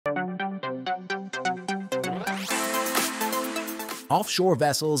Offshore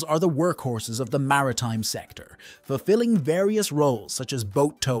vessels are the workhorses of the maritime sector, fulfilling various roles such as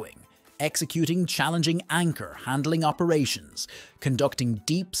boat towing, executing challenging anchor handling operations, conducting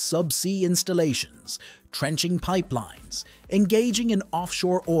deep subsea installations, trenching pipelines, engaging in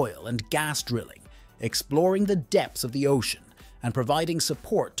offshore oil and gas drilling, exploring the depths of the ocean, and providing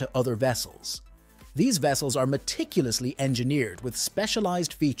support to other vessels. These vessels are meticulously engineered with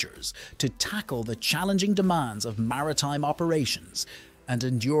specialized features to tackle the challenging demands of maritime operations and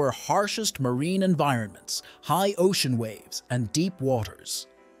endure harshest marine environments, high ocean waves, and deep waters.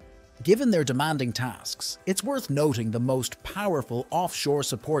 Given their demanding tasks, it's worth noting the most powerful offshore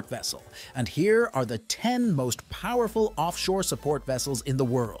support vessel, and here are the 10 most powerful offshore support vessels in the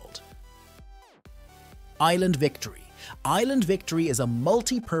world. Island Victory. Island Victory is a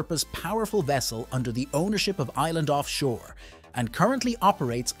multi-purpose powerful vessel under the ownership of Island Offshore and currently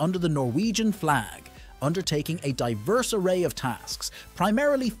operates under the Norwegian flag, undertaking a diverse array of tasks,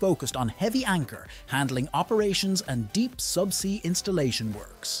 primarily focused on heavy anchor, handling operations and deep subsea installation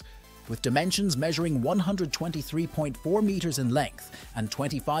works. With dimensions measuring 123.4 meters in length and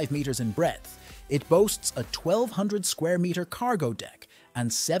 25 meters in breadth, it boasts a 1,200 square meter cargo deck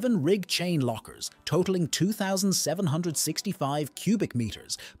and 7 rig chain lockers totaling 2,765 cubic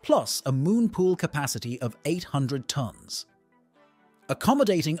meters, plus a moon pool capacity of 800 tons.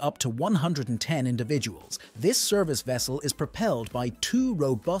 Accommodating up to 110 individuals, this service vessel is propelled by 2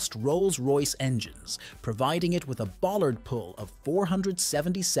 robust Rolls-Royce engines, providing it with a bollard pull of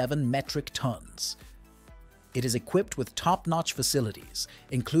 477 metric tons. It is equipped with top-notch facilities,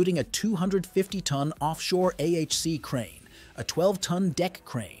 including a 250-ton offshore AHC crane, a 12-ton deck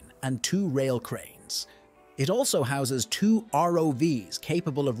crane, and 2 rail cranes. It also houses 2 ROVs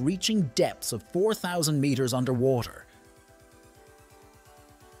capable of reaching depths of 4,000 meters underwater.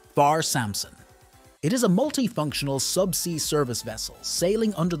 Far Samson. It is a multifunctional subsea service vessel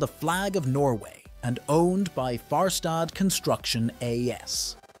sailing under the flag of Norway and owned by Farstad Construction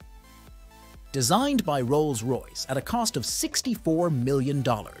AS. Designed by Rolls-Royce at a cost of $64 million,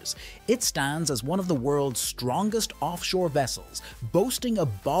 it stands as one of the world's strongest offshore vessels, boasting a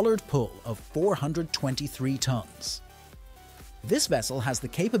bollard pull of 423 tons. This vessel has the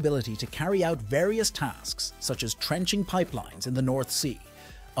capability to carry out various tasks, such as trenching pipelines in the North Sea,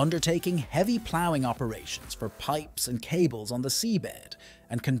 undertaking heavy ploughing operations for pipes and cables on the seabed,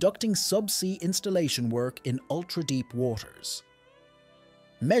 and conducting subsea installation work in ultra-deep waters.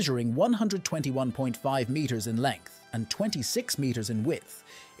 Measuring 121.5 meters in length and 26 meters in width,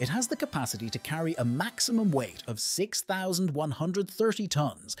 it has the capacity to carry a maximum weight of 6,130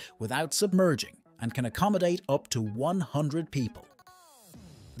 tons without submerging and can accommodate up to 100 people.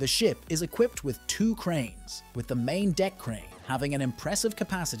 The ship is equipped with 2 cranes, with the main deck crane having an impressive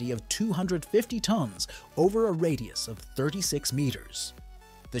capacity of 250 tons over a radius of 36 meters.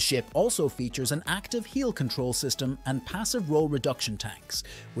 The ship also features an active heel control system and passive roll reduction tanks,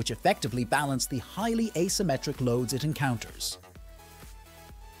 which effectively balance the highly asymmetric loads it encounters.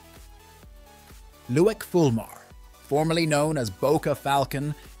 Luik Fulmar. Formerly known as Boca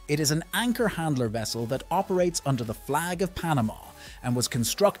Falcon, it is an anchor handler vessel that operates under the flag of Panama and was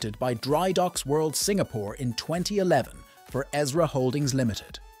constructed by Dry Docks World Singapore in 2011 for Ezra Holdings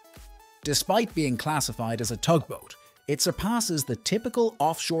Limited. Despite being classified as a tugboat, it surpasses the typical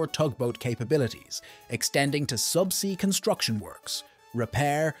offshore tugboat capabilities, extending to subsea construction works,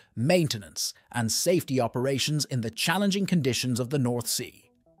 repair, maintenance, and safety operations in the challenging conditions of the North Sea.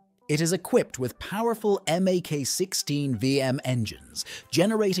 It is equipped with powerful MAK-16 VM engines,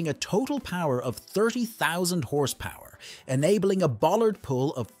 generating a total power of 30,000 horsepower, enabling a bollard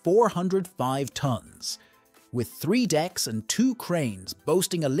pull of 405 tons. With 3 decks and 2 cranes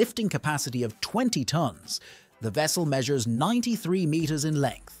boasting a lifting capacity of 20 tons, the vessel measures 93 meters in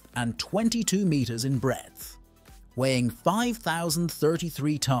length and 22 meters in breadth. Weighing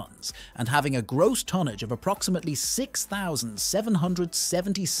 5,033 tons and having a gross tonnage of approximately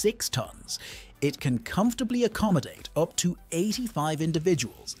 6,776 tons, it can comfortably accommodate up to 85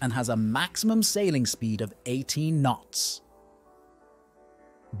 individuals and has a maximum sailing speed of 18 knots.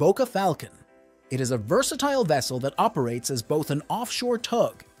 Boca Falcon. It is a versatile vessel that operates as both an offshore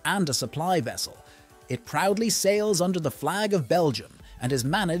tug and a supply vessel. It proudly sails under the flag of Belgium and is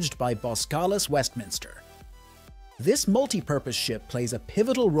managed by Boskalis Westminster. This multi-purpose ship plays a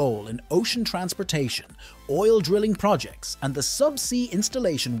pivotal role in ocean transportation, oil drilling projects, and the subsea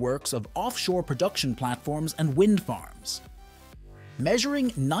installation works of offshore production platforms and wind farms.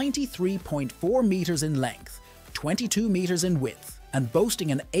 Measuring 93.4 meters in length, 22 meters in width, and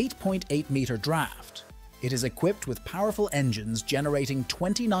boasting an 8.8 meter draft, it is equipped with powerful engines generating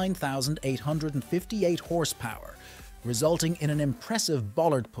 29,858 horsepower, resulting in an impressive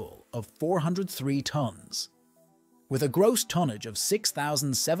bollard pull of 403 tons. With a gross tonnage of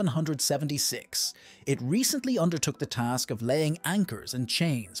 6,776, it recently undertook the task of laying anchors and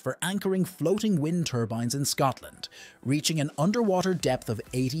chains for anchoring floating wind turbines in Scotland, reaching an underwater depth of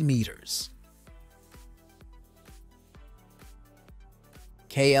 80 meters.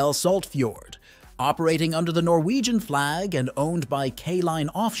 KL Saltfjord. Operating under the Norwegian flag and owned by K-Line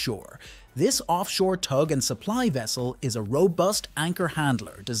Offshore, this offshore tug and supply vessel is a robust anchor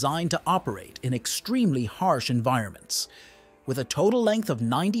handler designed to operate in extremely harsh environments. With a total length of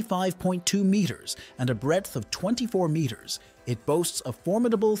 95.2 meters and a breadth of 24 meters, it boasts a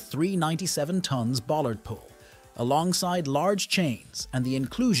formidable 397 tons bollard pull, alongside large chains and the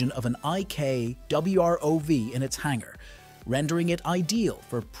inclusion of an IK WROV in its hangar, rendering it ideal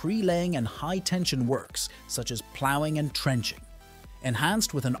for pre-laying and high-tension works such as ploughing and trenching.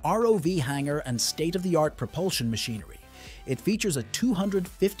 Enhanced with an ROV hangar and state-of-the-art propulsion machinery, it features a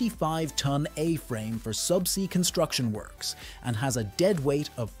 255-ton A-frame for subsea construction works and has a dead weight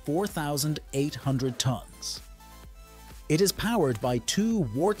of 4,800 tons. It is powered by two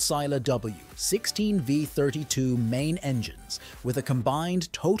Wärtsilä W 16V32 main engines with a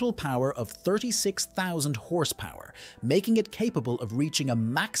combined total power of 36,000 horsepower, making it capable of reaching a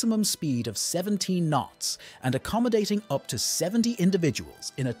maximum speed of 17 knots and accommodating up to 70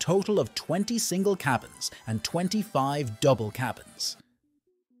 individuals in a total of 20 single cabins and 25 double cabins.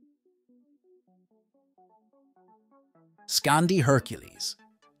 Skandi Hercules.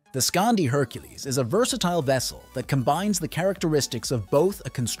 The Skandi Hercules is a versatile vessel that combines the characteristics of both a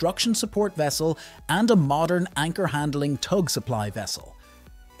construction support vessel and a modern anchor-handling tug supply vessel.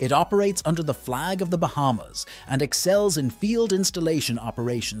 It operates under the flag of the Bahamas and excels in field installation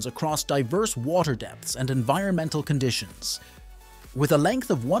operations across diverse water depths and environmental conditions. With a length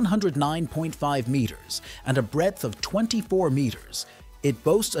of 109.5 meters and a breadth of 24 meters, it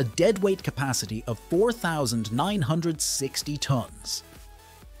boasts a deadweight capacity of 4,960 tons.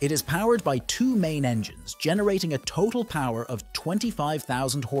 It is powered by two main engines, generating a total power of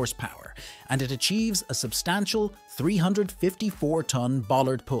 25,000 horsepower, and it achieves a substantial 354-ton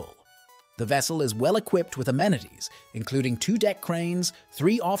bollard pull. The vessel is well equipped with amenities, including 2 deck cranes,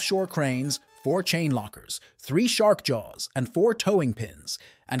 3 offshore cranes, 4 chain lockers, 3 shark jaws, and 4 towing pins,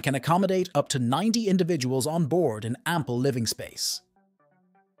 and can accommodate up to 90 individuals on board in ample living space.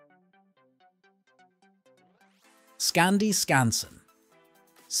 Skandi Skansen.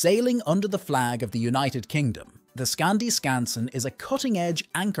 Sailing under the flag of the United Kingdom, the Skandi Skansen is a cutting-edge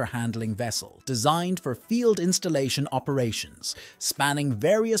anchor-handling vessel designed for field installation operations, spanning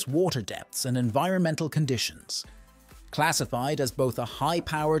various water depths and environmental conditions. Classified as both a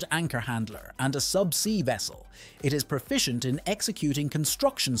high-powered anchor handler and a subsea vessel, it is proficient in executing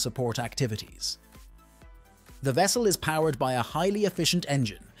construction support activities. The vessel is powered by a highly efficient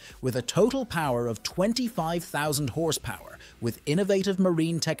engine, with a total power of 25,000 horsepower with innovative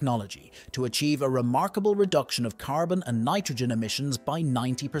marine technology to achieve a remarkable reduction of carbon and nitrogen emissions by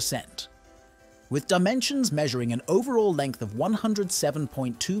 90%. With dimensions measuring an overall length of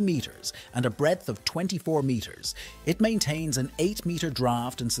 107.2 meters and a breadth of 24 meters, it maintains an 8-meter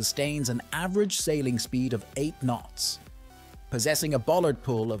draft and sustains an average sailing speed of 8 knots. Possessing a bollard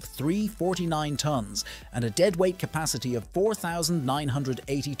pull of 349 tons and a deadweight capacity of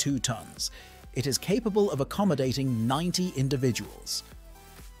 4,982 tons, it is capable of accommodating 90 individuals.